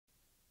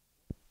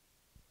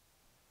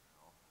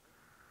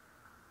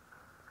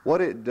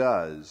What it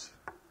does,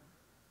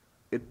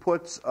 it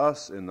puts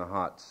us in the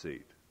hot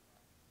seat.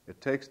 It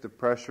takes the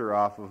pressure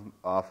off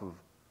of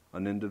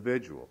an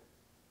individual.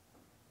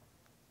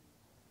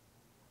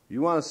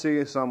 You want to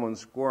see someone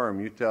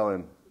squirm, you tell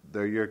him,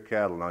 they're your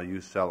cattle, now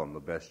you sell them the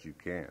best you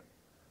can.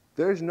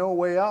 There's no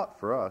way out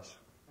for us.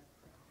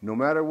 No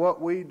matter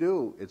what we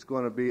do, it's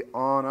going to be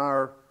on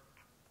our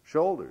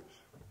shoulders.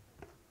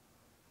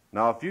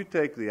 Now, if you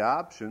take the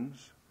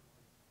options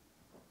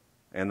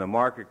and the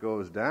market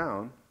goes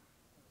down,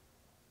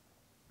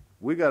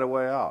 we got a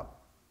way out.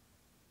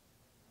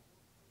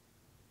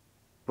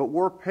 But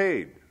we're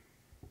paid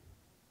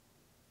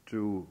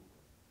to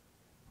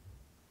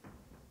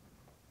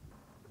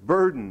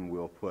burden,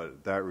 we'll put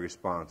it, that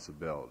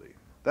responsibility.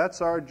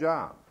 That's our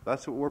job.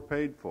 That's what we're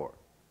paid for.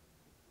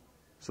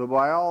 So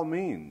by all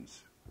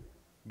means,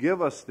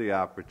 give us the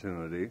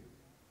opportunity,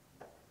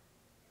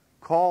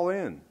 call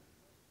in,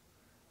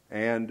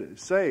 and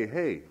say,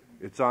 hey,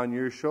 it's on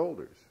your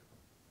shoulders.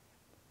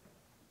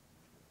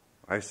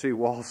 I see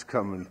Walt's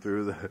coming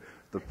through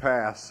the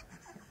pass.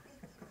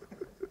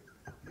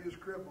 He's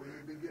crippled,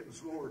 he'd be getting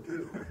slower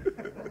too.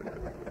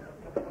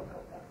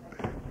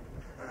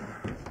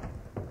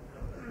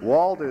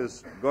 Walt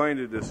is going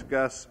to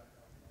discuss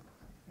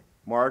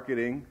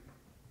marketing,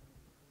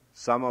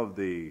 some of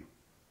the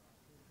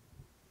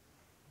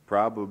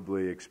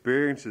probably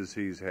experiences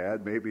he's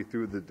had, maybe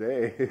through the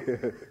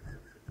day.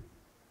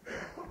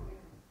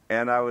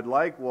 And I would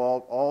like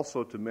Walt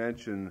also to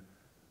mention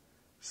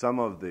some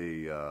of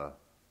the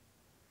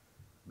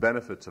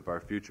benefits of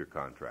our future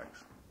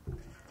contracts.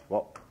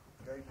 Walt.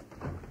 Okay.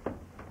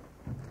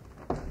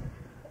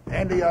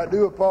 Andy, I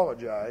do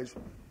apologize,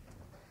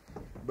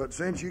 but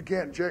since you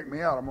can't check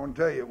me out, I'm going to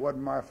tell you it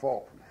wasn't my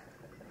fault.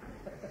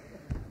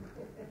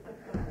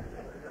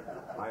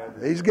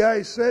 These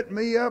guys set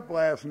me up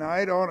last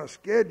night on a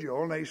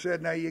schedule, and they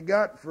said, now you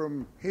got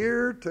from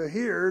here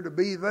to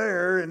be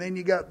there, and then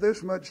you got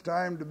this much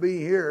time to be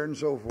here, and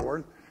so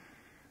forth.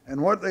 And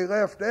what they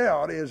left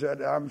out is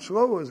that I'm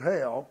slow as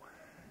hell,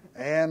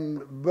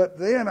 but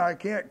then I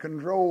can't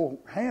control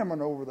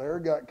Hammond over there,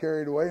 got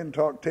carried away and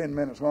talked 10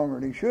 minutes longer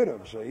than he should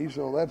have, see?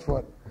 So that's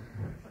what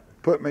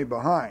put me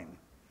behind.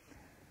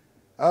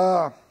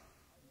 I've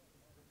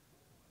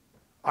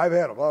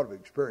had a lot of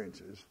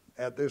experiences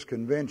at this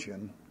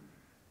convention.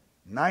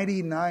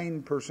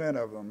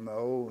 99% of them,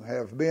 though,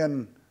 have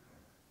been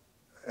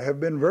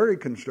very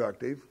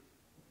constructive.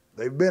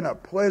 They've been a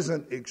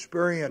pleasant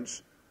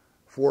experience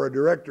for a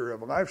director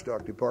of a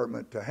livestock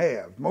department to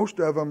have. Most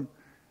of them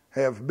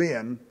have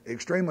been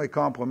extremely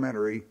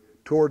complimentary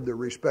toward the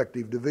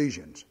respective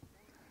divisions.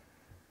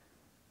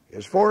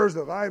 As far as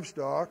the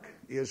livestock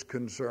is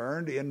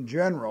concerned, in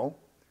general,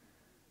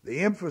 the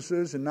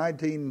emphasis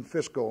in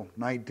fiscal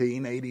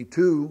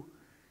 1982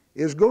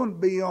 is going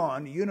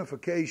beyond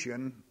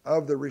unification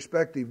of the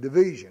respective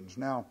divisions.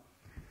 Now,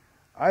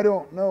 I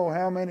don't know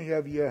how many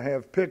of you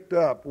have picked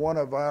up one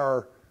of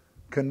our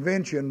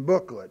convention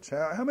booklets.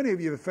 How many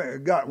of you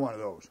have got one of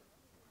those?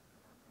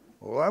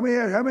 Well, how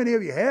many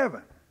of you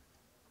haven't?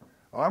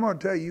 Well, I'm going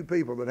to tell you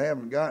people that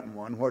haven't gotten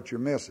one what you're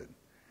missing.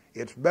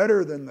 It's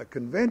better than the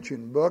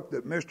convention book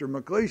that Mr.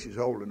 McLeish is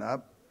holding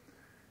up.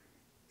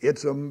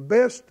 It's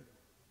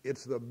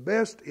the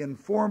best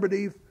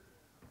informative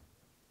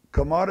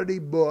commodity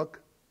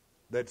book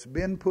that's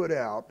been put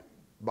out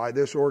by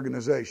this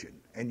organization,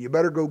 and you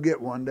better go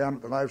get one down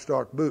at the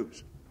livestock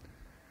booths.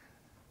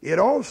 It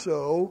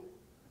also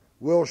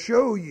will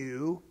show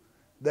you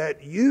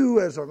that you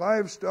as a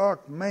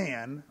livestock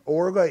man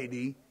or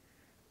lady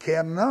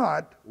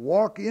cannot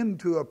walk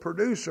into a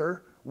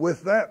producer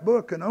with that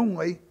book and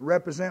only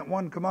represent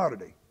one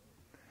commodity.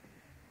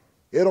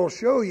 It'll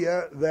show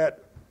you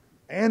that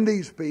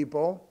Andy's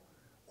people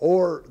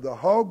or the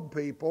hog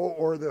people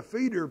or the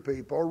feeder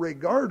people,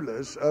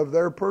 regardless of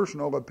their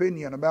personal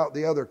opinion about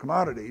the other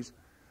commodities,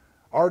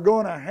 are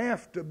going to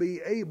have to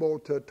be able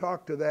to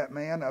talk to that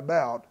man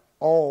about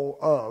all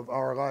of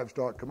our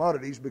livestock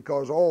commodities,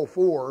 because all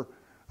four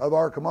of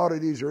our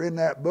commodities are in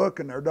that book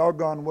and they're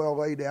doggone well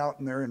laid out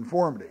and they're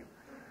informative.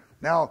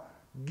 Now,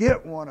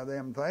 get one of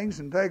them things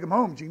and take them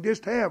home. You can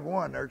just have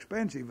one. They're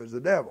expensive as the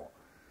devil.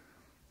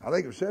 I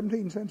think it was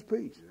 17 cents a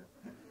piece.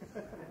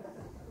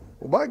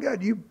 Well, by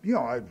God,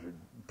 I'd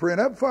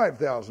print up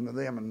 5,000 of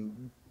them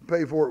and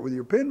pay for it with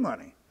your pin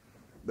money.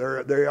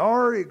 They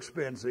are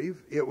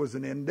expensive. It was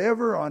an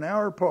endeavor on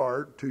our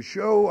part to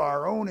show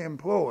our own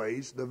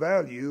employees the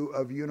value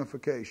of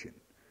unification.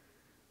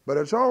 But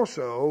it's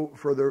also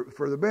for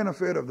the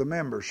benefit of the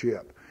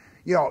membership.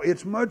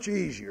 It's much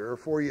easier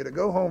for you to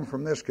go home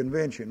from this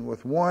convention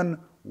with one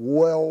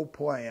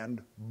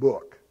well-planned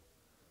book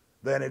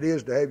than it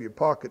is to have your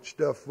pocket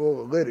stuffed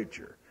full of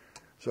literature.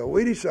 So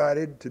we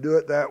decided to do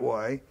it that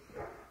way,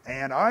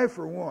 and I,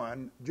 for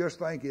one, just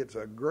think it's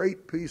a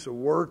great piece of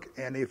work,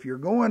 and if you're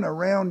going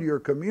around your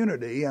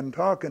community and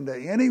talking to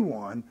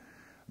anyone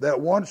that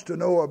wants to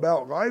know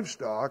about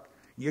livestock,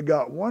 you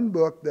got one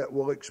book that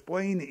will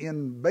explain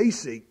in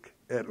basic,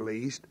 at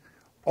least,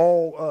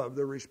 all of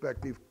the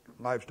respective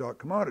livestock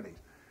commodities.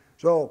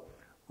 So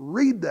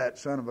read that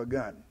son of a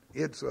gun.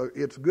 It's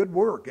good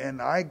work,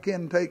 and I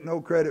can take no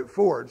credit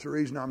for it. It's the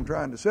reason I'm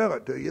trying to sell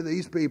it to you.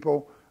 These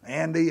people,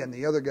 Andy and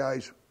the other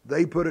guys,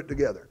 they put it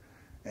together,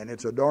 and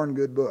it's a darn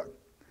good book.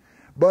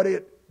 But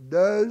it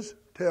does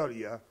tell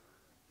you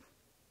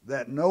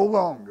that no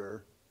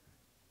longer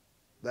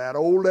that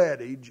old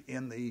adage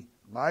in the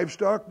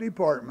livestock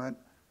department,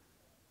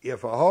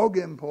 if a hog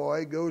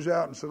employee goes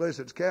out and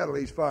solicits cattle,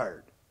 he's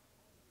fired.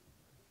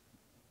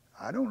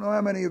 I don't know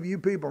how many of you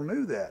people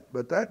knew that,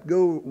 but that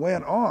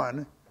went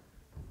on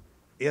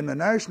in the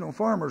National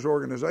Farmers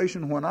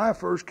Organization when I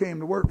first came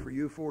to work for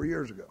you 4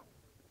 years ago.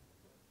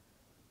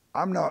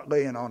 I'm not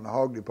laying on the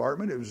hog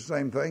department. It was the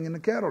same thing in the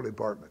cattle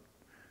department.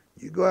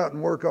 You go out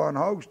and work on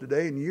hogs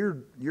today and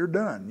you're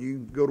done. You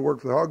go to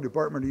work for the hog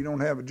department and you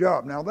don't have a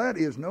job. Now that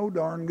is no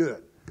darn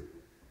good.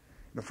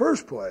 In the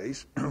first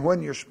place,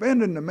 when you're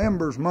spending the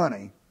members'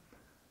 money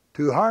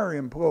to hire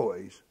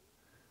employees,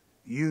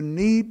 you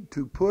need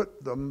to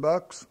put the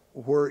bucks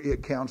where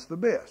it counts the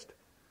best.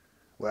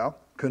 Well,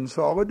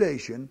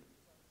 consolidation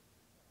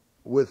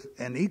with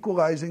and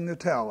equalizing the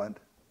talent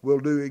will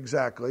do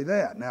exactly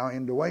that. Now,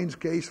 in Dwayne's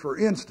case, for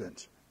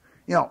instance,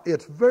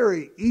 it's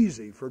very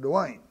easy for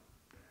Dwayne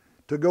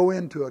to go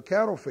into a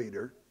cattle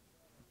feeder,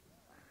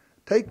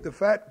 take the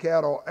fat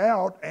cattle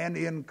out, and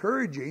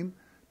encourage him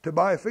to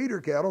buy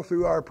feeder cattle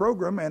through our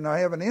program, and I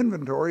have an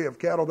inventory of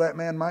cattle that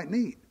man might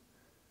need.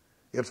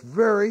 It's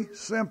very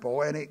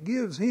simple, and it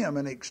gives him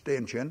an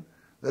extension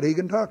that he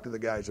can talk to the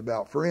guys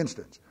about, for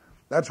instance.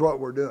 That's what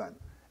we're doing,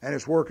 and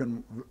it's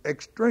working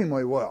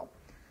extremely well.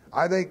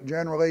 I think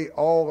generally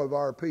all of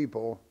our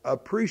people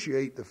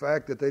appreciate the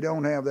fact that they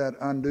don't have that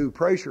undue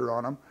pressure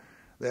on them,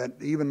 that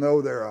even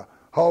though they're a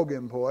hog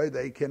employee,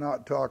 they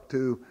cannot talk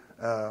to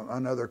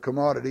another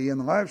commodity in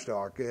the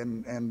livestock,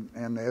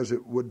 and as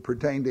it would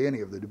pertain to any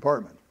of the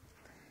departments.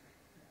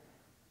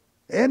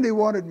 Andy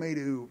wanted me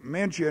to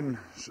mention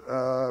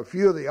a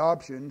few of the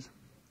options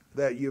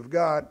that you've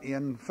got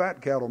in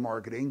fat cattle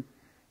marketing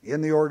in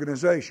the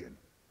organization.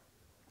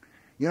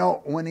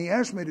 When he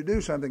asked me to do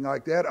something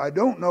like that, I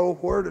don't know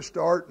where to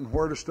start and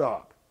where to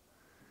stop.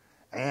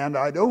 And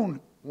I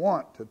don't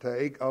want to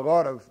take a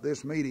lot of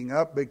this meeting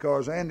up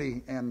because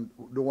Andy and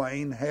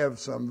Dwayne have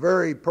some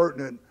very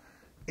pertinent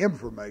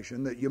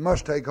information that you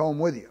must take home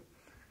with you.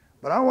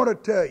 But I want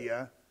to tell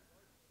you,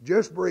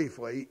 just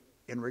briefly,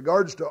 in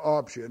regards to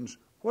options,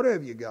 what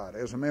have you got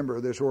as a member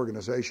of this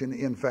organization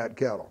in fat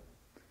cattle?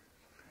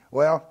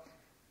 Well,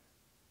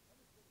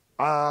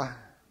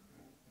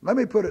 let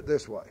me put it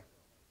this way.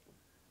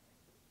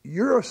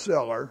 You're a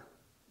seller,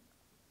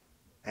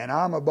 and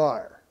I'm a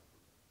buyer.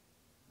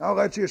 Now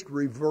let's just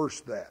reverse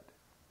that.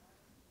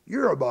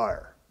 You're a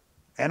buyer,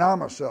 and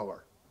I'm a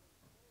seller.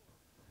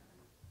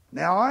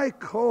 Now I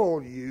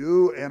call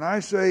you, and I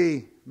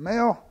say,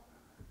 Mel,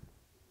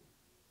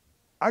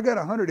 I got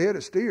 100 head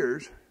of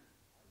steers,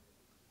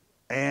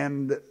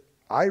 and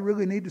I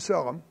really need to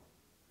sell them.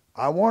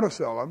 I want to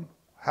sell them.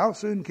 How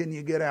soon can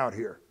you get out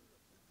here?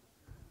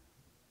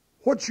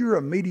 What's your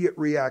immediate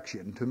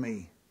reaction to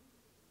me?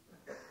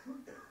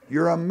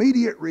 Your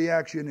immediate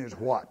reaction is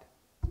what?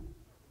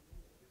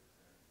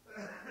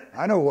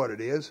 I know what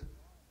it is,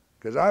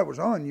 because I was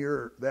on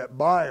that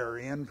buyer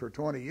end for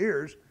 20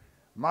 years.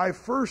 My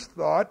first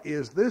thought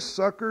is this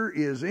sucker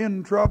is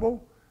in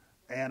trouble,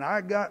 and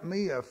I got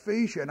me a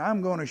fish, and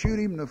I'm going to shoot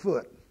him in the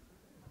foot.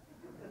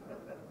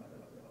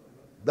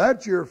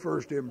 That's your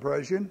first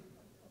impression.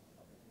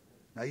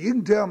 Now, you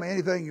can tell me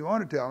anything you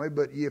want to tell me,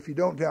 but if you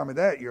don't tell me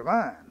that, you're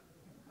lying.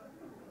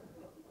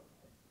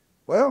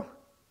 Well,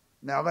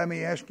 now let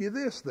me ask you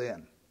this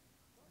then.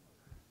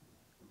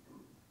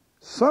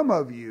 Some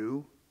of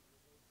you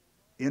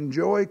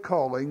enjoy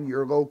calling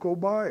your local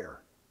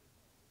buyer.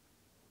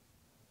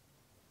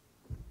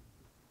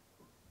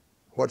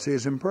 What's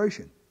his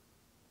impression?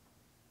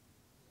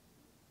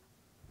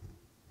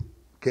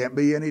 Can't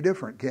be any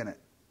different, can it?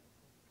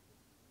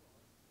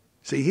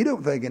 See, he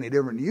don't think any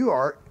different than you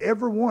are.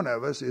 Every one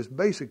of us is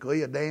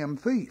basically a damn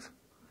thief.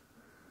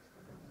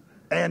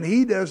 And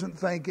he doesn't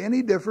think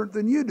any different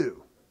than you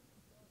do.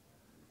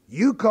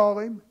 You call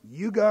him,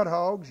 you got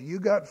hogs, you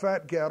got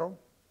fat cattle.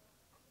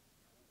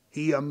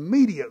 He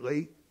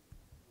immediately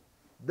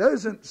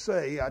doesn't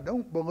say, I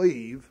don't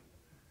believe,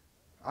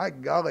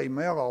 golly,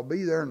 Mel, I'll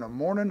be there in the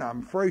morning.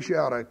 I'm fresh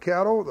out of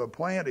cattle. The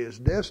plant is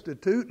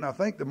destitute, and I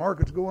think the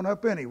market's going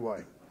up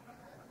anyway.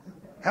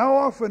 How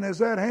often is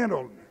that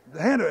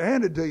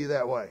handed to you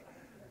that way?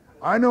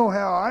 I know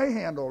how I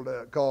handled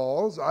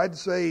calls. I'd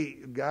say,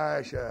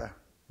 gosh,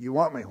 you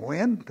want me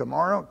when?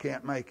 Tomorrow?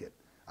 Can't make it.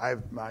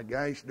 My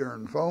gosh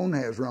darn phone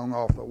has rung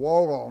off the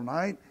wall all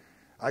night.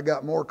 I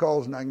got more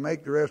calls than I can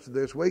make the rest of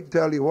this week.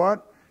 Tell you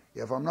what,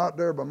 if I'm not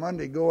there by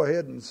Monday, go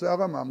ahead and sell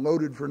them. I'm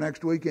loaded for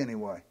next week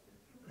anyway.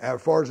 As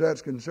far as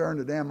that's concerned,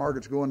 the damn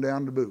market's going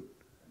down to boot.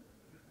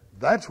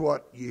 That's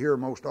what you hear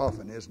most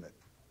often, isn't it?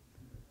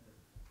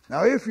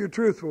 Now, if you're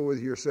truthful with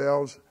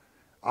yourselves,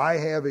 I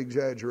have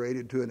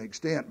exaggerated to an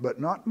extent, but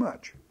not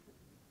much.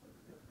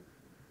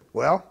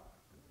 Well,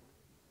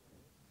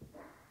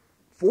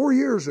 4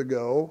 years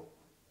ago,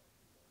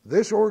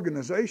 this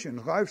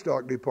organization's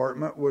livestock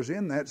department was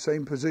in that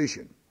same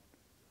position.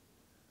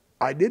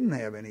 I didn't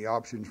have any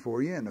options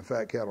for you in the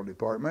fat cattle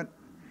department.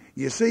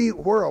 You see,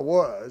 where I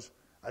was,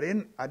 I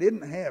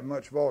didn't have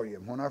much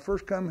volume. When I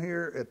first come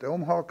here at the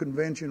Omaha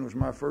convention was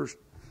my first.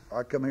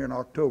 I come here in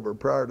October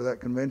prior to that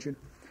convention.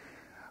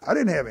 I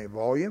didn't have any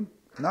volume.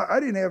 I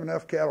didn't have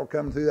enough cattle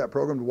coming through that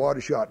program to wad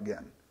a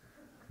shotgun.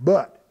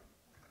 But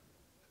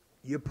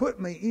you put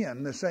me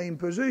in the same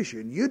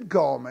position. You'd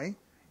call me.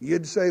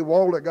 You'd say,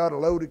 Walt, I got a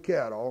load of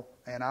cattle,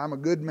 and I'm a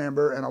good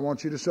member, and I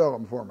want you to sell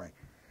them for me.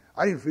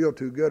 I didn't feel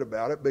too good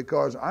about it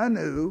because I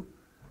knew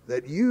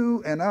that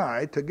you and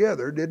I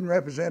together didn't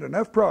represent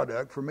enough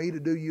product for me to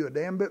do you a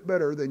damn bit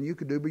better than you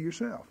could do by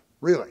yourself.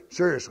 Really,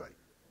 seriously.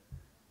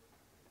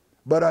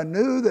 But I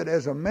knew that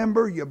as a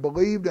member you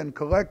believed in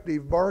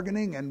collective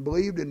bargaining and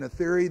believed in the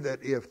theory that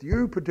if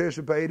you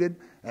participated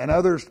and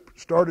others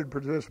started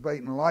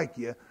participating like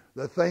you,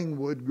 the thing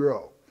would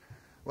grow.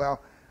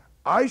 Well,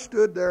 I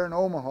stood there in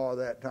Omaha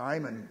that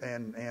time,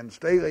 and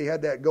Staley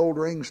had that gold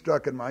ring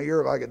stuck in my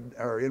ear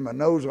or in my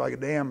nose like a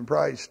damn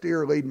prize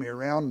steer leading me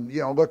around.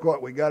 You know, look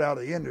what we got out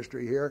of the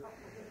industry here.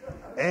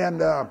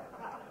 And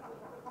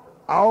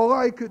all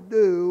I could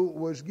do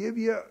was give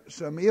you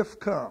some if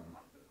come.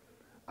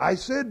 I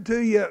said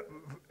to you,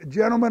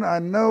 gentlemen, I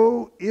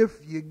know if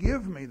you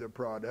give me the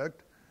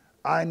product,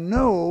 I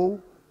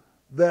know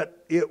that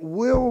it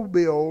will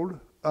build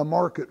a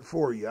market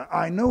for you.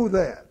 I know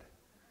that.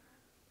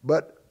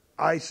 But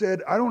I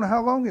said, I don't know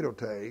how long it'll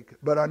take,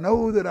 but I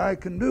know that I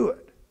can do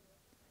it.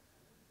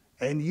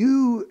 And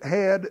you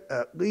had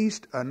at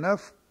least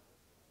enough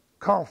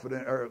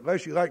confidence, or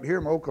unless you like to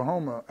hear my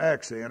Oklahoma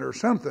accent or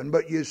something,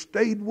 but you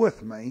stayed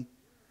with me.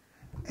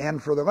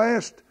 And for the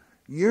last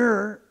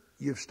year,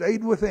 you've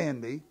stayed with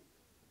Andy,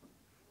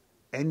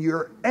 and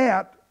you're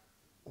at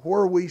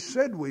where we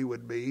said we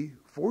would be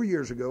 4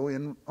 years ago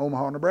in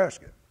Omaha,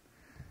 Nebraska.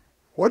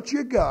 What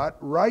you got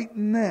right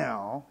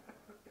now,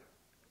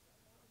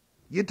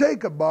 you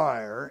take a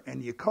buyer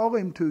and you call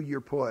him to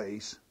your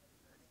place,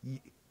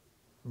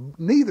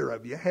 neither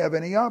of you have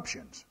any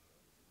options.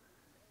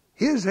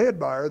 His head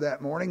buyer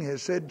that morning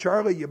has said,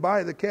 Charlie, you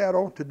buy the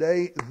cattle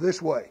today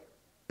this way,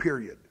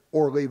 period,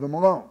 or leave them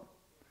alone.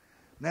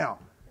 Now,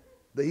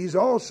 he's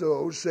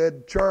also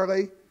said,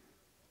 Charlie,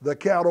 the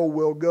cattle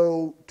will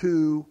go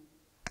to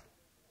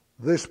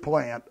this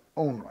plant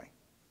only.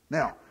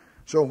 Now,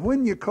 so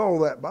when you call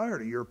that buyer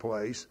to your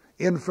place,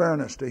 in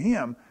fairness to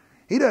him,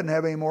 he doesn't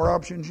have any more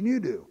options than you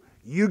do.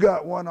 You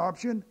got one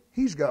option,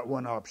 he's got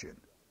one option.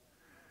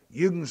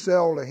 You can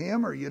sell to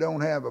him or you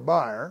don't have a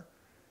buyer.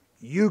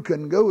 He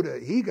can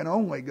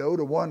only go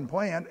to one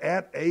plant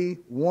at a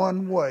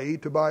one way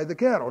to buy the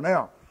cattle.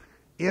 Now,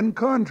 in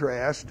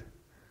contrast,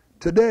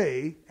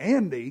 today,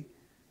 Andy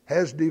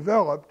has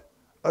developed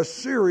a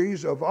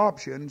series of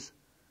options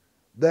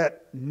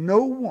that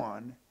no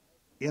one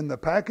in the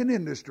packing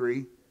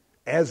industry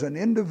as an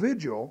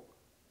individual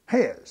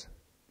has.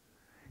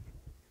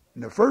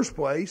 In the first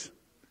place,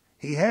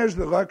 he has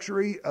the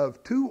luxury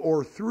of 2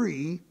 or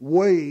 3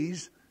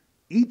 ways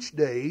each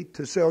day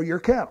to sell your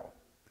cattle.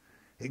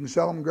 He can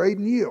sell them grade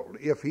and yield.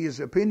 If his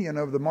opinion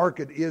of the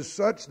market is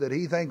such that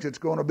he thinks it's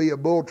going to be a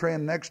bull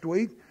trend next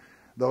week,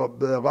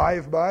 the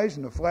live buys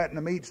and the flatten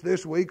the meats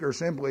this week are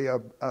simply a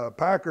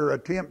packer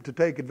attempt to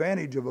take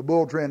advantage of a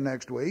bull trend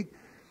next week.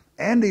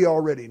 Andy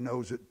already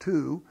knows it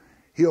too.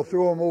 He'll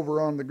throw them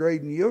over on the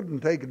grade and yield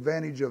and take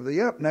advantage of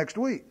the up next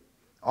week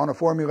on a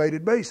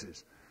formulated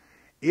basis.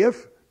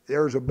 If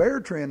there's a bear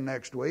trend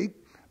next week,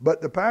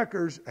 but the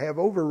packers have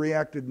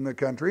overreacted in the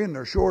country and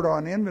they're short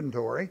on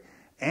inventory,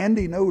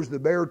 Andy knows the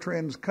bear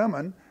trend's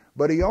coming,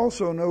 but he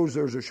also knows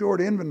there's a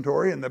short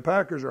inventory and the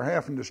packers are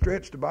having to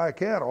stretch to buy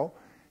cattle.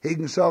 He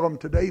can sell them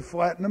today,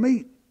 flatten the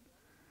meat.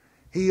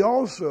 He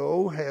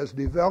also has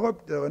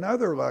developed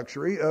another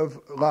luxury of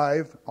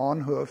live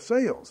on-hoof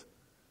sales.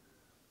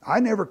 I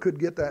never could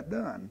get that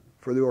done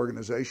for the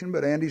organization,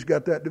 but Andy's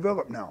got that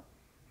developed now.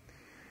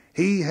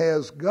 He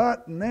has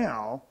got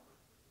now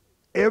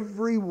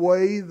every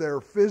way there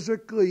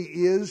physically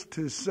is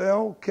to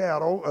sell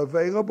cattle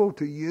available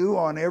to you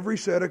on every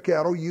set of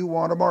cattle you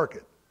want to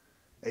market.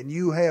 And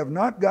you have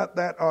not got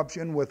that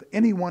option with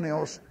anyone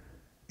else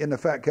in the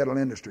fat cattle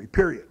industry,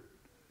 period.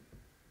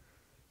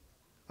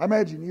 I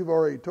imagine you've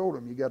already told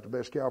him you got the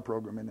best cow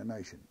program in the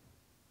nation.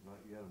 Not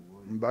yet,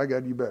 by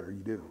God, you better,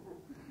 you do.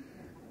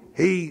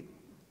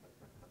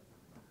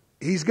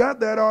 He's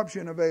got that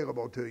option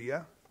available to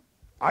you.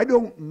 I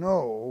don't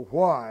know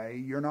why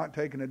you're not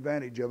taking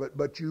advantage of it,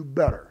 but you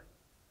better.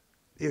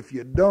 If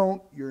you don't,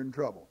 you're in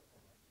trouble.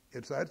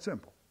 It's that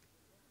simple.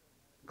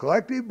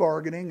 Collective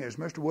bargaining, as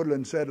Mr.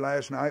 Woodland said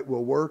last night,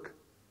 will work.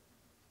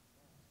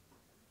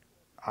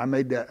 I'm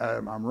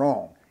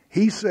wrong.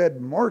 He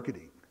said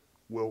marketing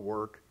will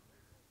work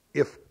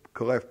if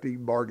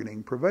collective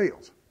bargaining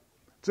prevails.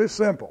 It's this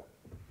simple.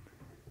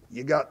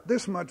 You got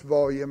this much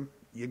volume,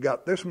 you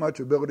got this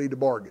much ability to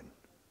bargain.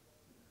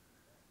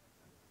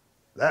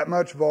 That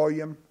much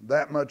volume,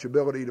 that much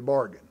ability to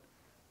bargain.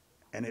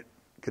 And it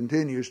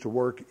continues to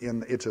work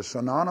it's a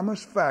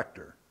synonymous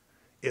factor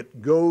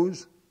It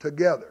goes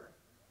together.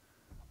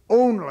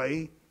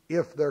 Only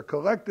if they're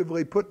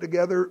collectively put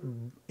together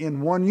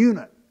in one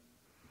unit.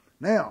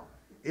 Now,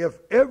 if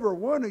every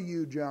one of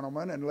you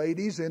gentlemen and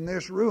ladies in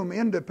this room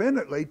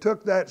independently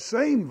took that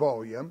same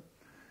volume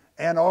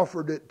and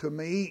offered it to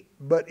me,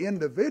 but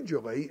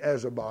individually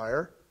as a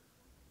buyer,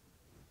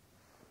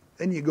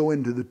 then you go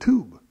into the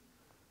tube.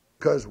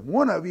 Because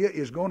one of you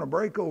is going to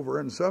break over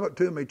and sell it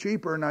to me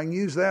cheaper, and I can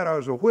use that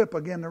as a whip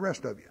against the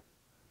rest of you.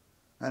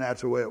 And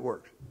that's the way it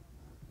works.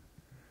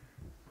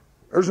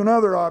 There's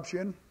another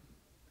option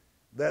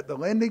that the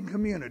lending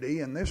community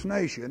in this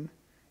nation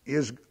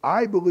is,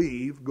 I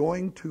believe,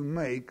 going to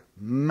make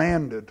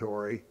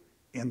mandatory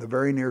in the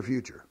very near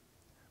future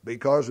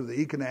because of the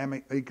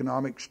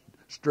economic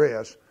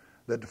stress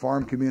that the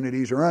farm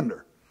communities are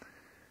under.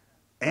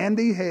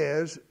 Andy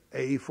has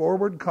a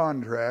forward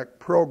contract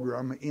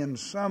program in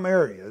some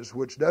areas,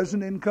 which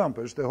doesn't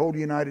encompass the whole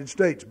United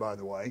States, by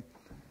the way,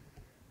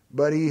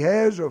 but he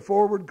has a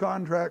forward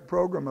contract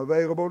program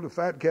available to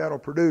fat cattle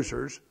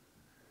producers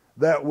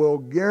that will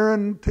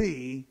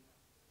guarantee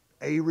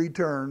a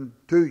return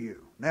to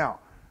you.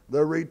 Now,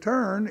 the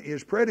return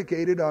is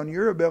predicated on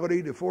your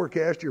ability to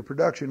forecast your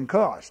production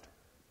cost.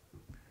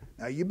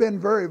 Now, you've been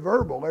very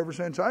verbal ever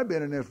since I've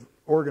been in this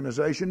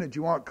organization that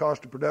you want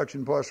cost of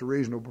production plus a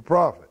reasonable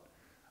profit.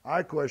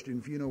 I question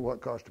if you know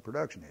what cost of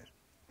production is.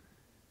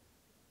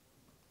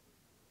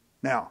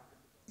 Now,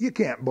 you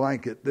can't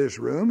blanket this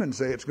room and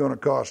say it's going to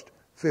cost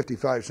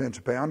 55 cents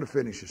a pound to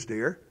finish a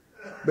steer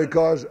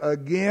because,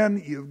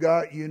 again, you've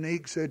got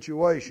unique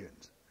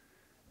situations.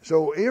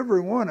 So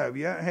every one of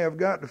you have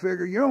got to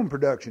figure your own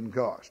production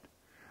cost.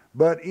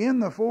 But in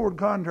the forward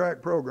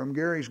contract program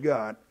Gary's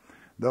got,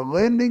 the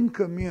lending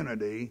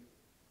community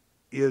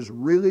is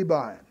really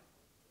buying.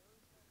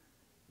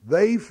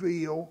 They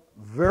feel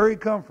very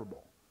comfortable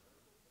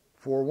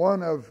for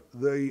one of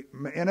the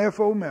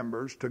NFO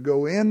members to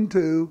go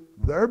into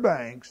their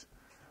banks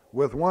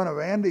with one of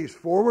Andy's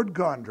forward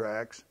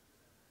contracts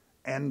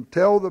and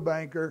tell the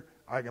banker,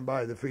 I can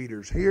buy the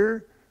feeders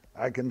here,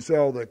 I can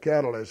sell the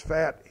cattle as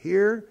fat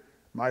here,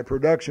 my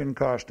production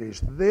cost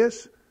is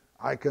this,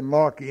 I can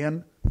lock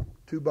in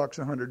 $2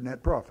 a hundred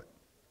net profit,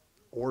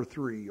 or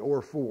 3,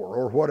 or 4,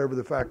 or whatever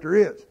the factor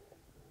is.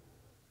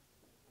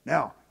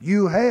 Now,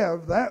 you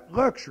have that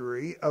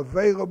luxury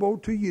available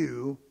to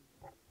you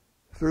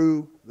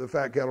through the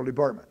fat cattle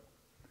department.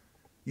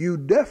 You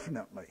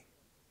definitely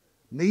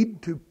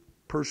need to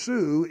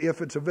pursue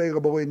if it's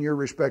available in your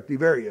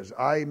respective areas.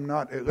 I'm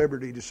not at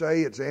liberty to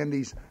say it's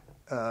Andy's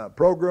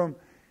program,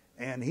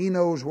 and he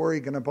knows where he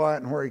can apply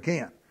it and where he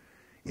can't.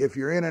 If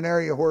you're in an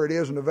area where it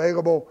isn't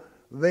available,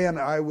 then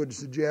I would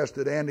suggest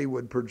that Andy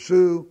would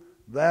pursue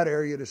that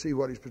area to see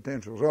what his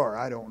potentials are.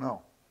 I don't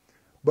know.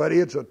 But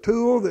it's a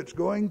tool that's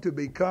going to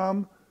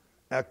become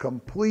a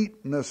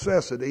complete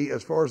necessity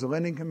as far as the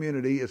lending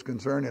community is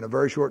concerned in a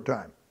very short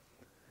time.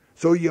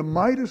 So you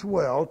might as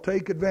well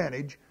take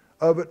advantage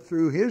of it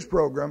through his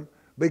program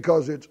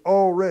because it's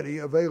already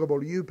available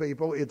to you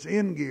people. It's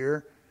in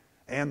gear,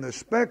 and the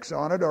specs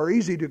on it are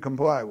easy to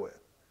comply with.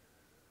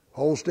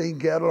 Holstein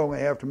cattle only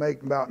have to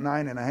make about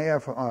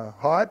 9.5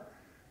 hot.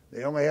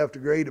 They only have to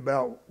grade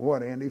about,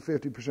 what, Andy,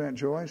 50%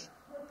 choice?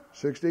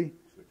 60?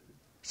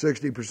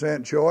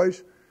 60%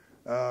 choice.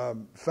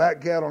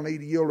 Fat cattle need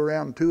to yield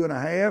around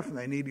 2.5, and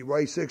they need to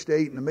weigh 6 to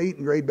 8 in the meat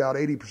and grade about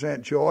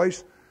 80%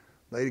 choice.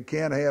 They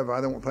can't have, I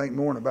don't think,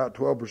 more than about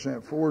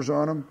 12% fours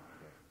on them,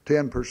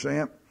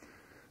 10%.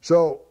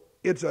 So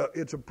it's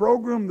a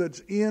program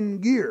that's in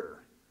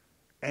gear,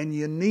 and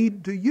you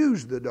need to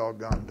use the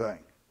doggone thing.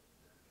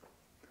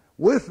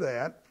 With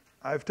that,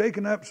 I've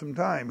taken up some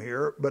time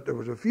here, but there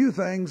was a few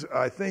things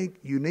I think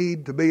you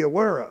need to be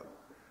aware of.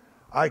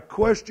 I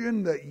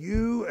question that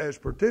you as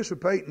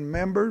participating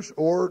members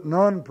or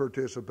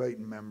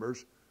non-participating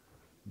members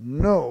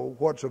know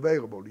what's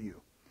available to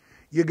you.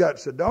 You got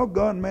so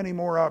doggone many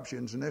more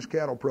options in this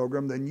cattle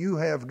program than you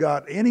have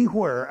got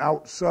anywhere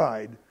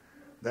outside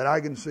that I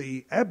can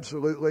see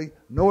absolutely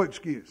no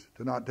excuse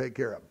to not take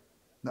care of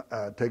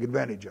them, take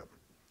advantage of them.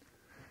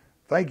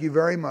 Thank you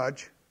very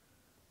much.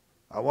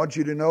 I want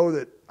you to know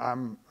that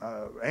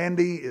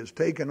Andy is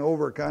taking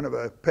over kind of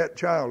a pet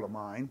child of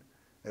mine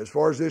as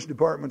far as this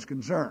department's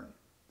concerned.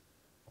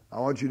 I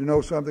want you to know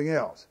something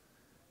else.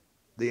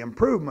 The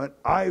improvement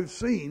I've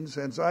seen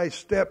since I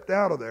stepped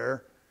out of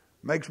there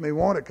makes me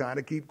want to kind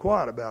of keep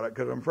quiet about it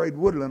because I'm afraid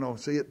Woodland will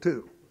see it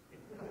too.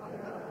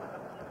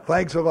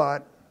 Thanks a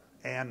lot,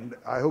 and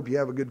I hope you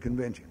have a good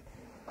convention.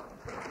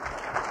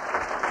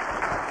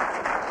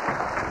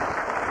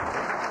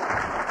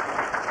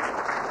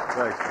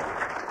 Thanks.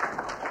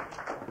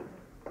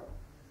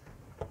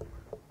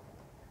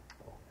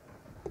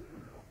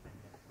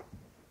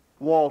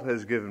 Walt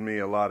has given me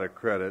a lot of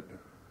credit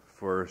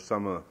for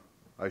some of,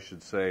 I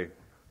should say,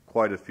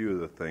 quite a few of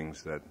the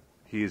things that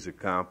he's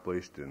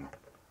accomplished and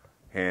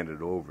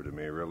handed over to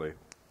me, really.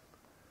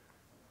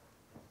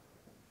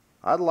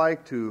 I'd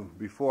like to,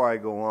 before I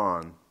go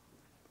on,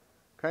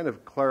 kind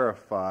of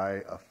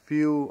clarify a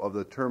few of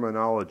the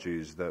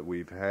terminologies that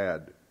we've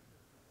had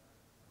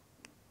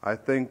I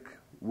think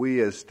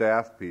we as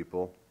staff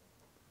people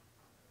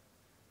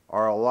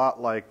are a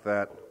lot like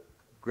that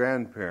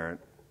grandparent,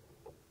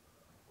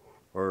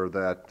 or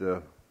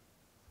that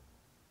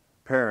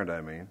parent,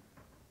 I mean,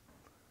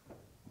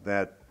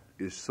 that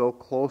is so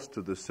close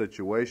to the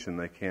situation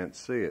they can't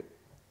see it.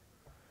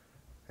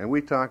 And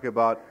we talk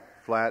about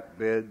flat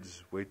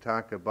bids, we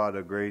talk about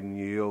a grade and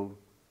yield,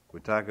 we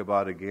talk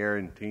about a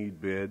guaranteed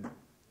bid.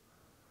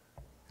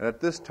 And at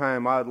this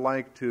time, I'd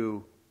like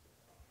to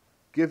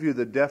give you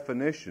the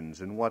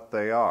definitions and what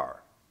they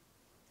are.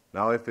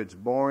 Now, if it's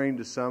boring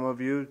to some of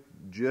you,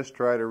 just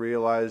try to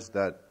realize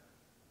that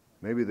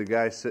maybe the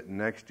guy sitting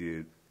next to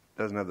you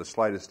doesn't have the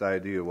slightest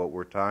idea what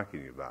we're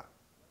talking about.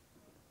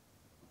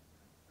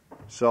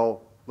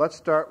 So let's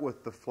start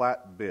with the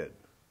flat bid.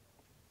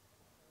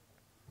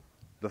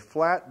 The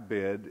flat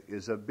bid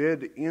is a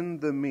bid in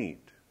the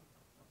meat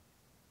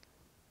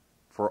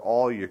for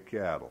all your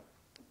cattle.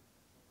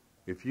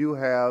 If you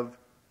have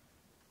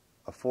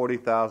a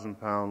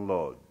 40,000-pound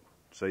load,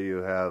 say you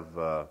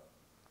have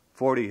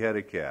 40 head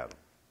of cattle,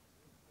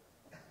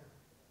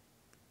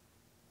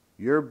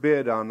 your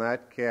bid on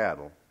that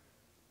cattle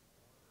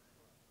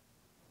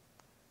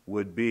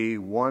would be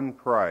one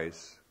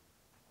price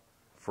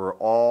for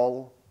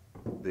all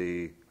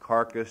the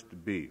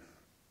carcassed beef.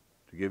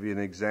 To give you an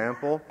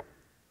example,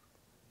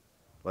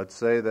 let's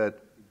say that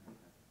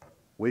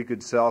we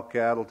could sell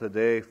cattle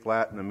today,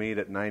 flatten the meat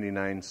at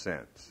 99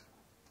 cents.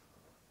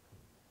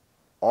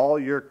 All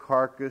your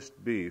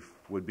carcassed beef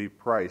would be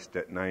priced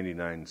at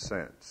 99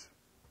 cents.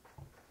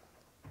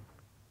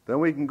 Then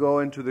we can go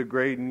into the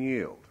grade and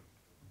yield.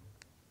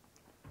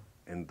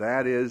 And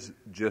that is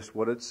just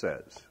what it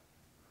says.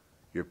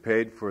 You're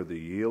paid for the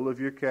yield of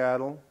your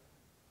cattle,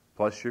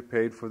 plus you're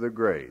paid for the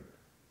grade.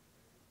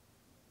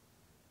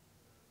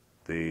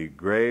 The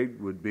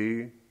grade would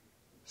be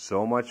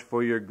so much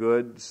for your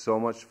good, so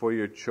much for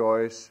your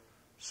choice,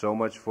 so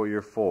much for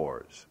your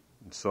fours,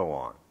 and so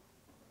on.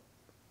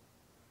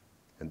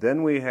 And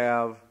then we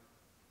have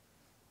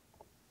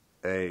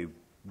a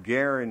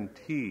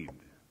guaranteed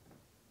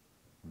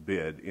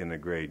bid in a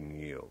grade and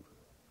yield,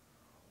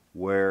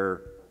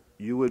 where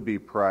you would be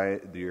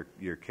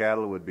your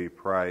cattle would be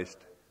priced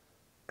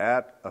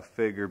at a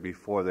figure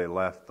before they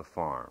left the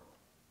farm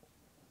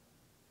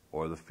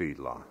or the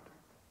feedlot.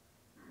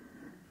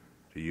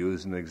 To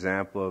use an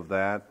example of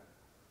that,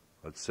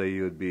 let's say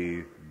you would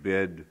be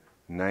bid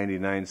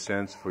 99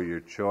 cents for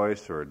your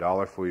choice, or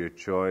 $1 for your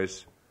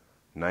choice,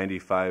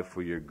 95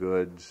 for your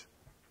goods,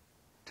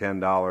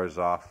 $10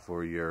 off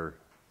for your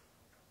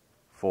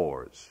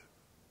fours.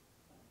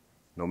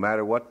 No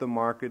matter what the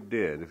market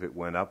did, if it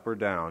went up or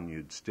down,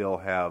 you'd still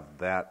have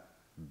that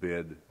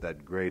bid,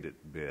 that graded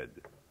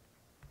bid.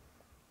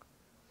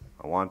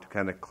 I want to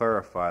kind of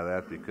clarify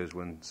that, because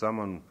when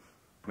someone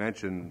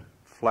mentioned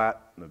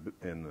flat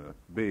in the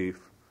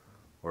beef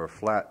or a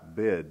flat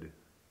bid,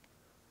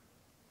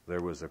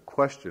 there was a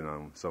question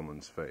on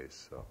someone's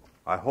face. So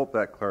I hope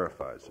that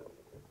clarifies it.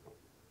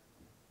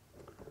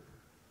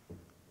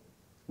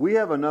 We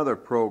have another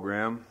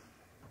program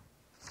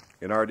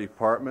in our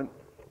department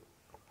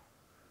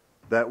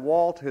that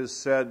Walt has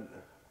said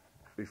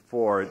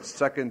before, it's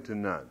second to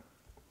none.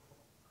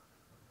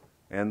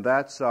 And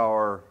that's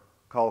our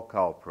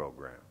Call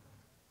program.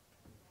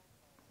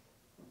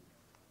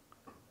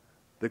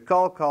 The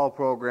Call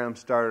program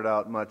started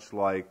out much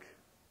like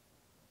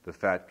the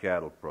Fat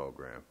Cattle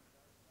program.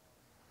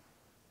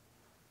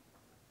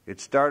 It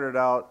started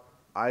out,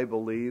 I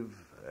believe,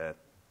 at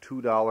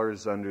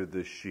 $2 under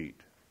the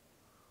sheet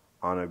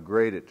on a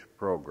graded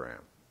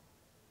program.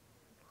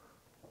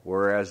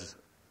 Whereas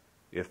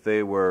if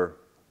they were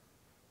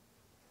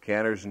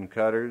canters and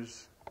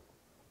cutters,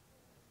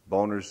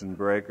 boners and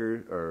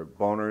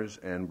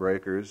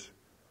breakers,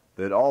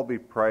 they'd all be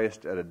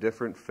priced at a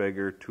different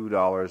figure,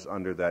 $2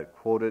 under that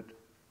quoted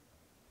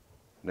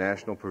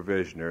national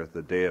provisioner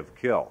the day of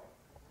kill.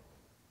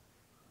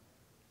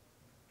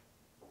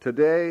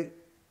 Today,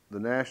 the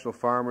National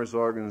Farmers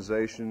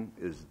Organization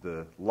is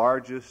the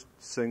largest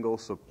single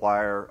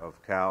supplier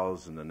of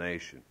cows in the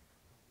nation.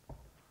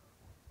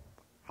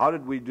 How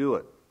did we do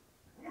it?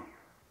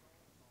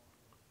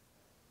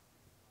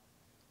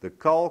 The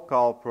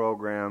Call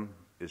program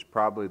is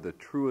probably the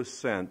truest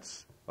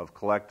sense of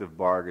collective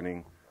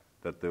bargaining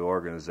that the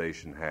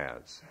organization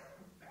has.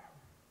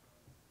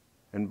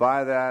 And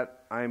by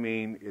that, I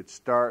mean it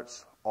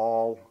starts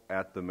all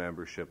at the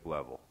membership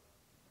level.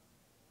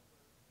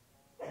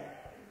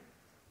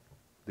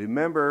 The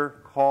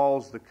member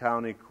calls the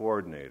county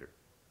coordinator.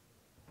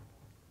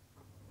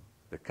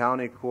 The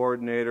county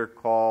coordinator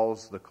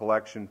calls the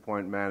collection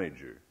point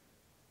manager.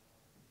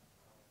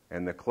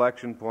 And the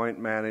collection point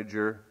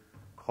manager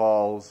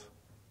calls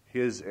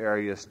his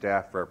area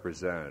staff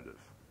representative.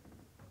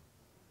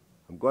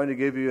 I'm going to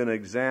give you an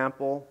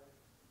example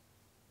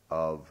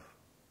of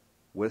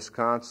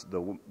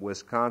the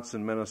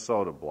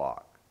Wisconsin-Minnesota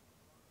block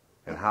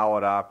and how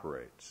it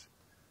operates.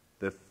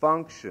 The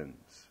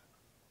functions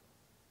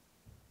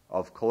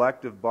of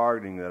collective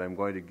bargaining that I'm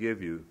going to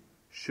give you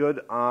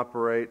should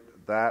operate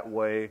that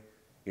way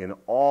in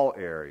all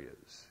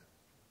areas.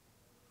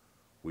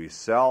 We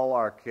sell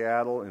our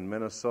cattle in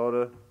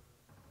Minnesota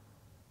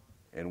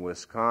and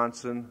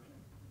Wisconsin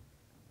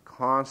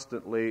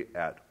constantly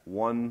at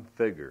one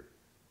figure.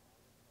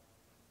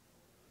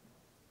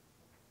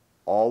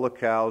 All the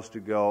cows to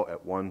go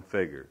at one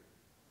figure.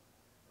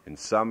 In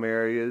some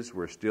areas,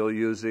 we're still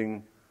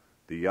using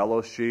the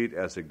yellow sheet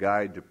as a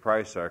guide to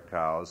price our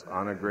cows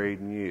on a grade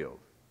and yield.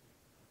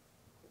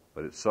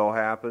 But it so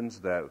happens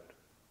that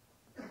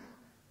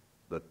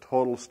the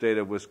total state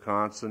of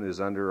Wisconsin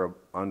is under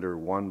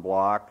one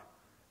block,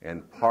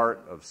 and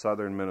part of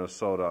southern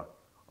Minnesota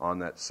on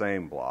that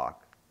same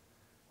block.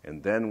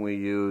 And then we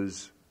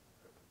use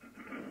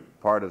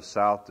part of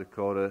South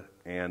Dakota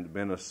and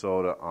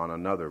Minnesota on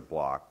another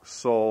block,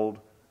 sold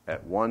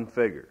at one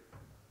figure.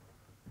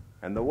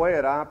 And the way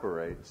it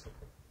operates,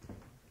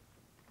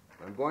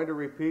 I'm going to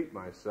repeat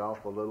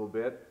myself a little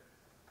bit.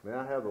 May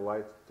I have the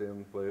lights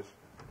dim, please?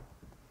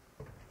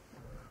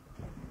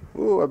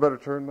 Ooh, I better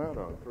turn that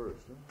on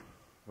first.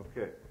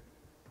 Okay.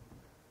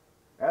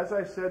 As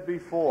I said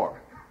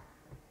before,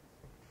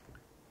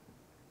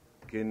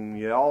 can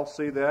you all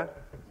see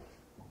that?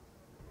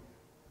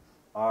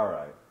 All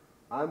right.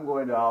 I'm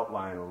going to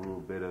outline a little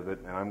bit of it,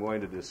 and I'm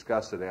going to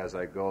discuss it as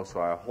I go,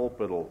 so I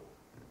hope it'll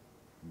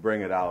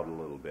bring it out a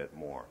little bit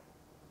more.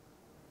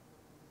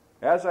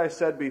 As I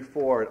said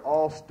before, it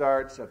all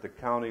starts at the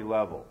county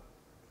level.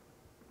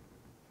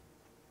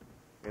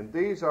 And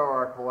these are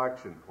our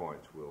collection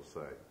points, we'll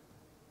say.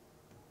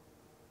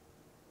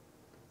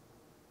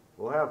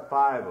 We'll have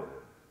 5 of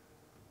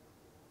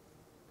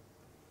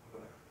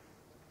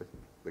them.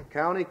 The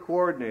county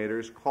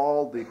coordinators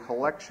call the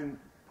collection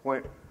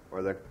point,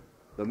 or the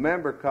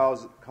member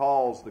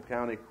calls the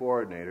county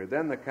coordinator,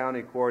 then the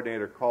county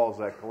coordinator calls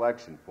that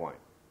collection point.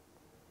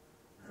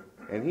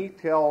 And he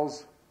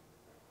tells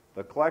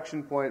the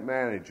collection point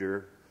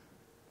manager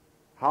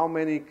how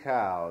many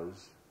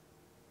cows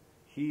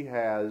he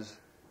has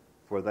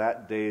for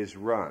that day's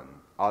run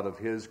out of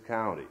his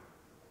county.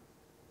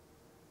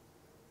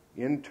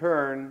 In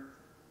turn,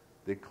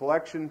 the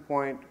collection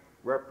point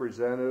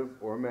representative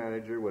or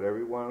manager, whatever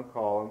you want to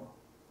call him,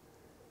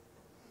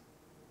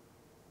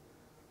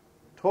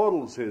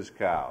 totals his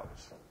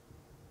cows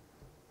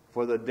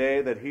for the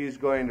day that he's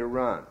going to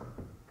run.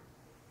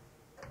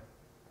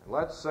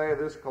 Let's say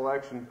this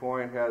collection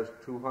point has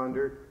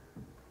 200.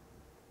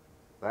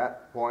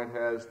 That point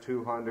has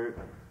 200.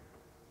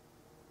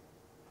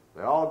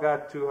 They all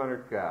got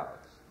 200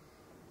 cows.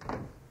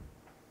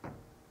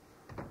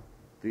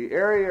 The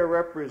area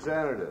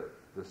representative,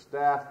 the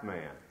staff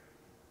man,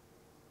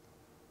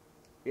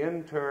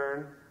 in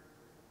turn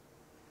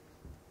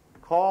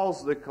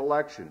calls the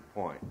collection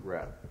point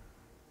rep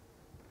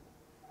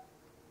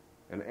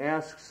and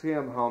asks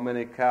him how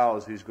many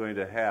cows he's going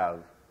to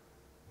have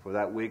for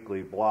that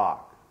weekly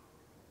block.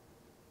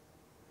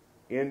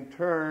 In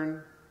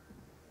turn,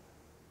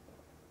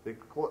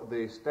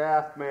 the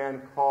staff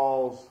man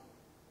calls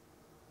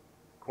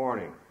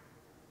Corning.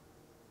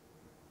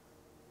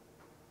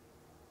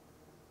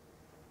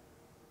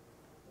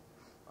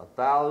 A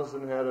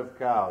 1,000 head of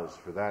cows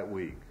for that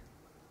week.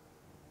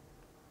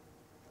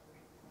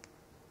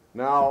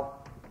 Now,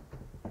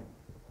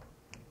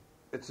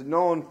 it's a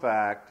known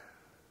fact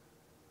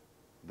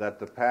that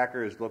the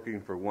packer is looking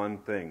for one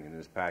thing in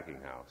his packing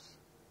house,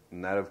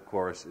 and that, of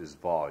course, is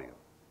volume.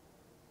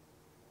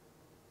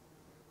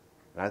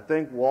 And I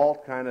think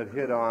Walt kind of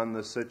hit on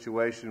the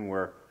situation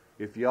where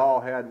if you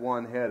all had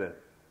one head of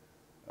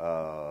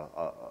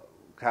a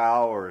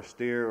cow or a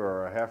steer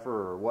or a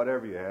heifer or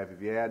whatever you have,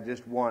 if you had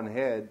just one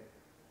head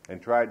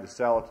and tried to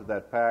sell it to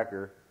that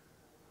packer,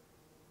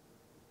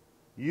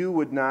 you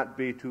would not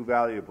be too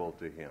valuable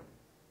to him.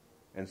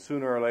 And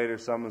sooner or later,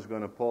 someone's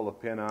going to pull a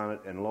pin on it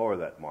and lower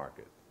that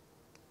market.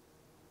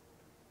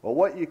 Well,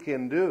 what you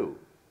can do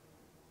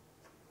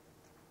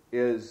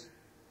is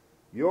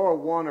your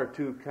 1 or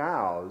 2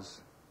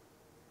 cows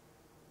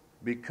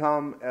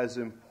become as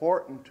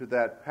important to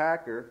that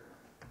packer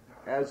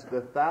as the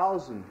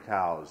 1,000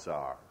 cows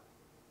are.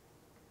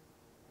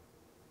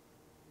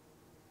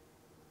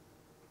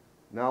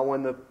 Now,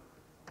 when the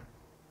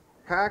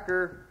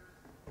packer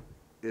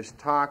is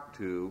talked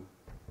to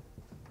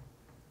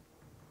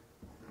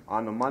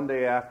on a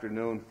Monday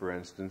afternoon, for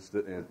instance,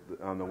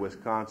 on the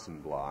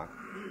Wisconsin block,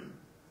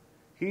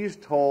 he's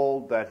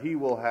told that he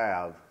will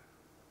have,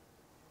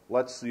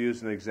 let's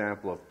use an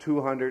example of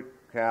 200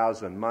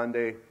 cows on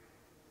Monday,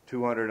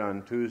 200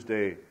 on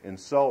Tuesday, and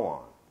so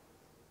on.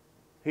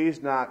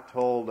 He's not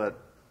told that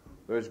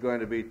there's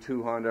going to be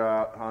 200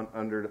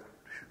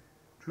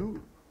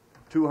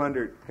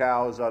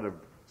 cows out of,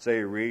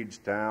 say,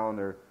 Reedstown,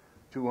 or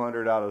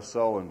 200 out of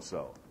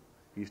so-and-so.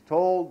 He's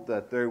told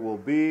that there will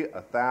be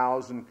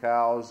 1,000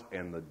 cows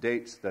and the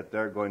dates that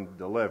they're going to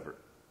deliver.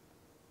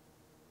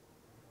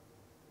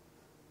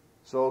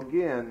 So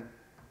again,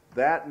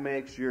 that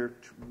makes your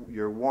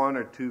 1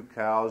 or 2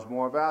 cows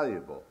more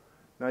valuable.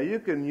 Now you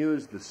can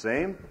use the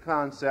same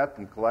concept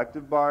in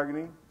collective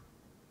bargaining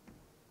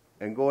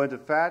and go into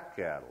fat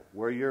cattle,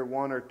 where you're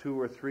 1 or 2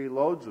 or 3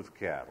 loads of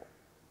cattle.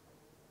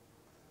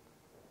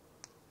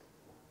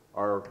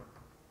 are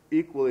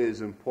equally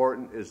as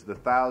important as the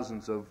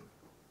thousands of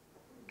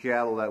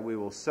cattle that we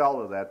will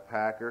sell to that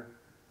packer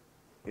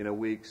in a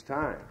week's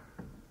time.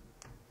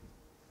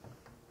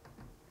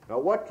 Now,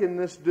 what can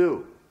this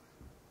do,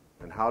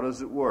 and how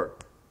does it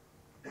work?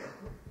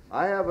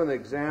 I have an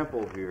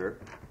example here,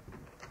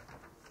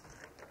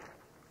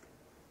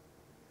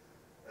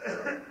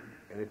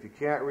 and if you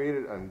can't read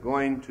it, I'm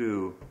going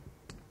to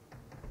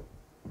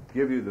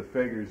give you the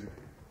figures.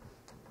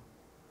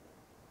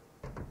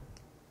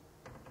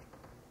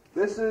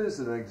 This is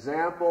an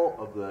example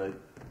of the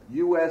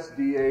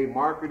USDA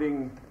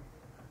Marketing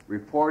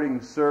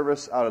Reporting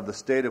Service out of the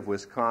state of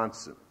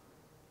Wisconsin.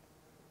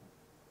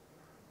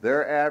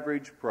 Their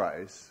average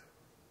price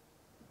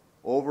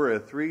over a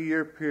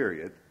 3-year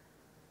period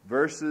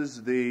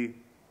versus the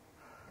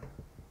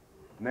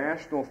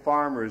National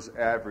Farmers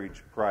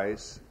average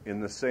price in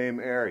the same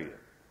area.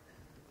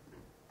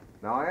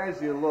 Now,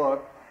 as you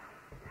look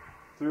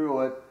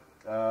through it,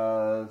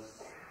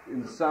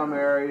 in some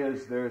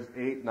areas there's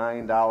 $8,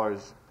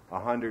 $9 a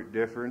hundred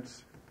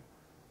difference.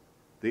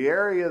 The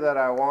area that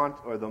I want,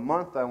 or the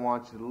month I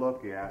want you to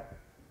look at,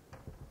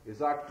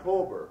 is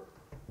October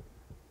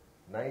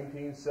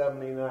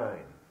 1979.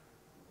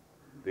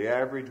 The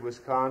average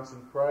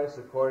Wisconsin price,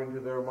 according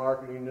to their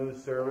marketing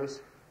news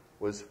service,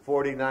 was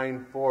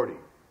 $49.40.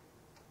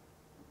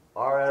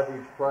 Our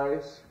average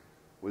price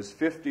was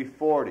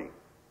 $50.40,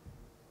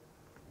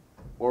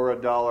 or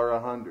 $1 a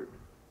hundred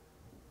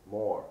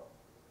more.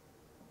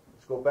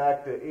 Let's go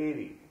back to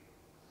 80.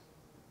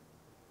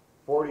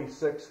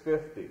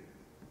 $46.50.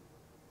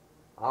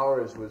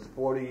 Ours was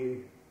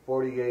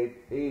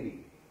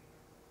 $48.80,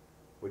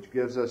 which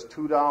gives us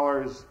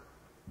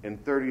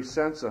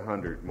 $2.30 a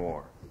hundred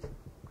more.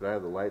 Could I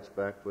have the lights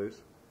back,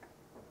 please?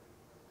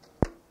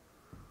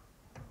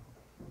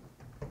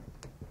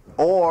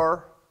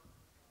 Or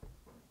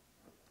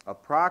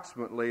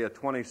approximately a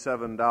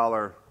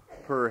 $27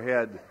 per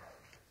head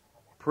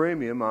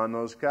premium on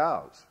those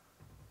cows.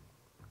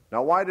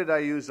 Now, why did I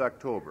use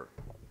October?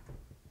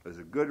 There's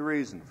a good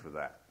reason for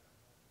that.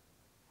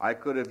 I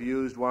could have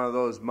used one of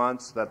those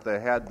months that they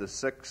had the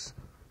 $6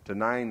 to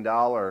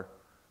 $9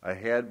 a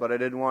head, but I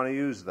didn't want to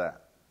use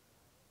that.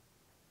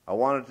 I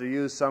wanted to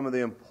use some of the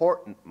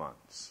important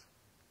months.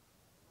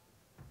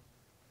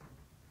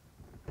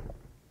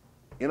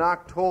 In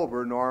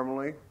October,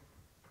 normally,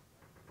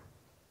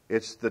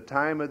 it's the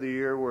time of the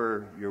year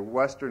where your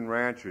western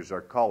ranchers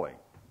are culling,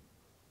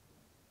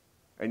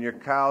 and your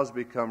cows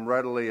become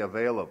readily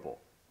available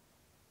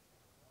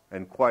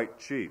and quite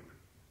cheap.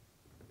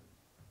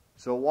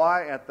 So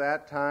why at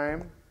that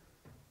time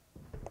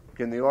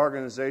can the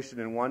organization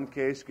in one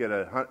case get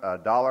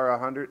 $1 a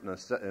hundred, and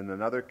in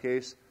another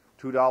case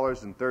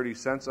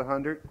 $2.30 a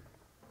hundred,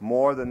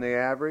 more than the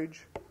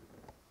average?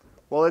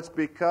 Well, it's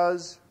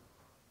because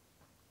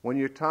when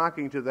you're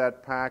talking to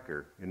that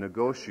packer and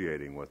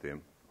negotiating with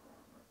him,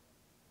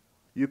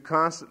 you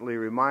constantly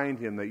remind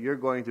him that you're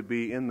going to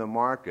be in the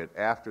market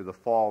after the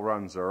fall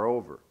runs are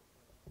over.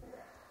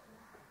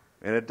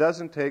 And it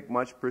doesn't take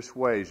much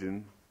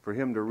persuasion for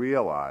him to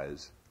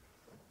realize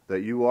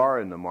that you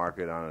are in the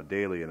market on a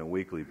daily and a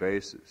weekly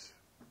basis.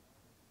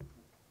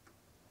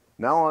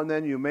 Now and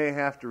then you may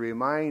have to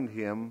remind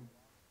him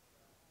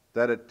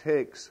that it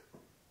takes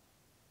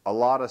a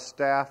lot of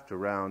staff to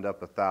round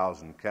up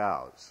 1,000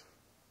 cows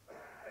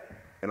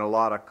and a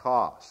lot of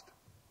cost.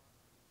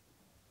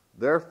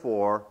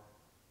 Therefore,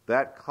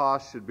 that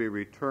cost should be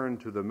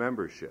returned to the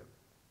membership.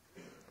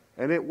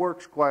 And it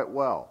works quite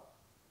well.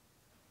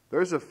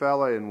 There's a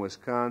fella in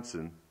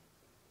Wisconsin,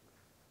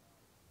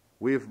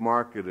 we've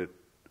marketed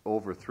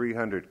over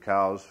 300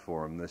 cows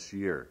for him this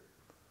year.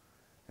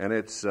 And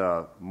it's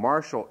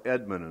Marshall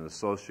Edmond and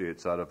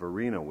Associates out of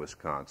Arena,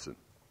 Wisconsin.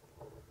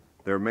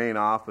 Their main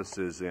office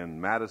is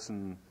in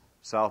Madison,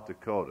 South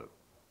Dakota.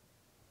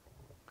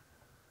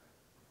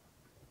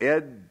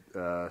 Ed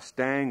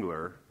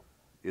Stangler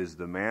is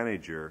the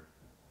manager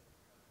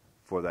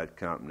for that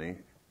company.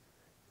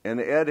 And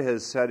Ed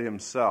has said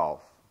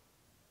himself,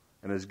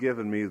 and has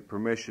given me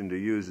permission to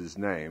use his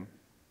name,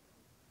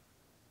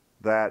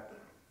 that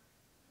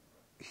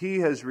he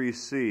has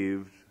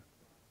received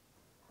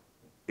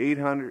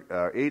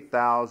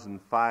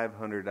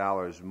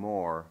 $8,500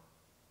 more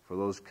for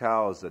those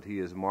cows that he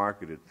has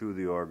marketed through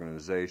the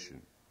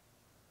organization.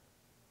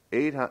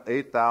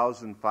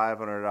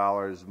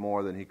 $8,500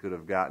 more than he could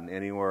have gotten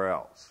anywhere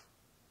else.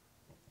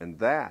 And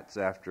that's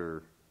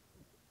after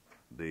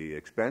the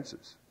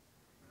expenses.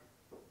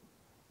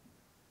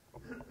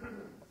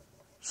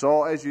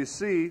 So as you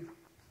see,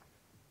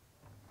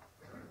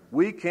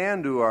 we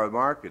can do our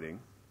marketing.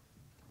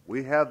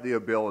 We have the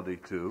ability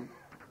to.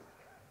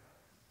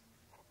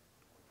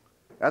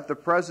 At the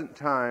present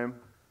time,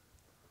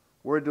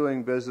 we're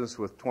doing business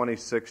with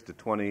 26 to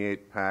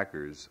 28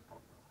 packers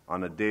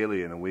on a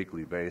daily and a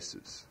weekly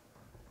basis,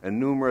 and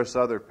numerous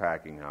other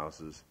packing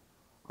houses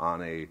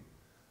on a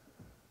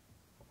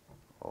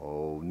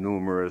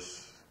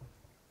numerous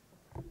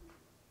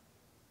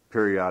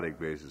periodic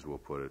basis, we'll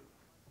put it.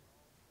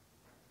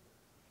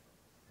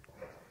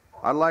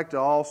 I'd like to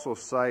also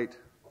cite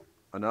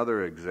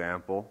another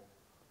example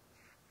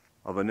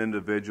of an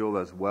individual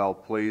that's well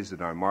pleased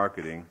in our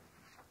marketing.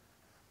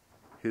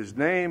 His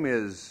name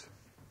is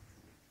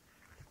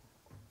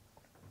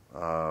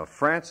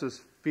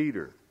Francis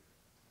Feeder.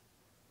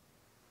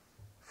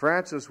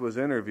 Francis was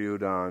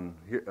interviewed on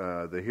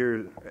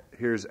the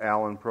Here's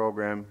Alan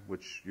program,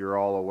 which you're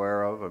all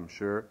aware of, I'm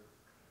sure.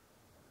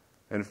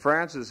 And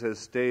Francis has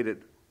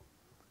stated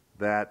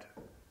that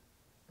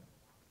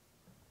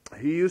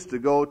he used to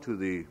go to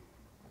the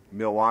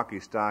Milwaukee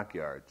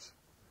stockyards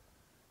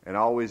and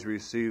always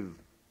receive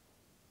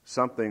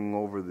something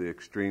over the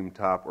extreme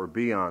top, or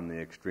beyond the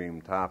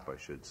extreme top, I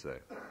should say.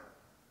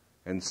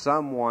 And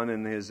someone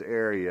in his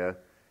area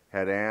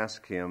had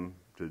asked him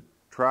to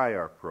try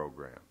our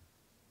program.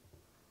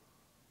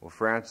 Well,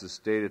 Francis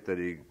stated that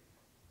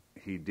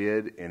he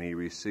did, and he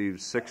received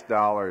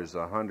 $6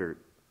 a hundred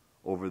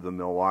over the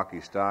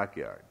Milwaukee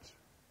stockyards.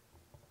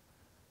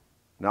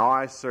 Now,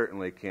 I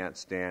certainly can't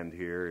stand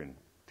here and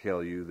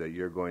tell you that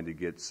you're going to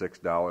get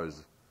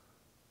 $6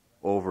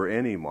 over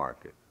any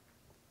market.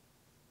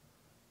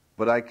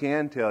 But I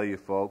can tell you,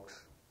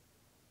 folks,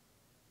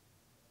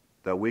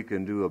 that we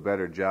can do a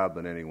better job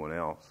than anyone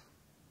else.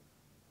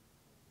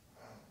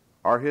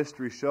 Our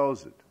history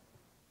shows it.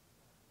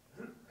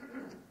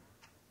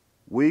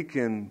 We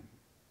can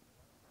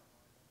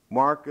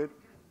market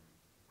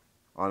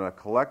on a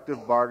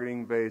collective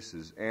bargaining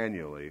basis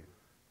annually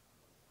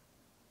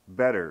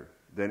better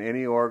than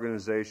any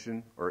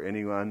organization or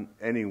any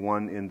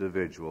one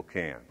individual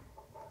can.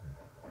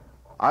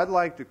 I'd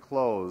like to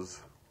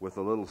close with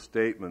a little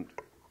statement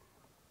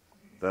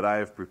that I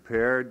have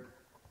prepared,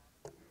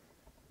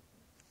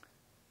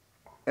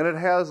 and it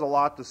has a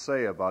lot to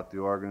say about the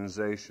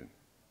organization,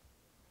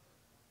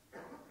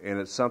 and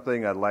it's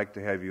something I'd like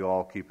to have you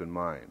all keep in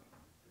mind.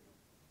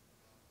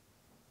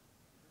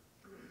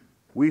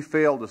 We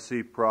fail to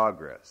see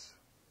progress,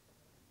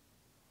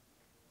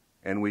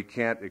 and we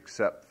can't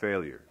accept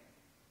failure.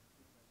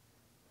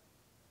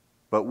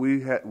 But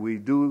we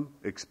do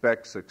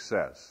expect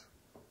success,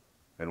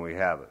 and we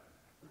have it.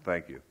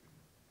 Thank you.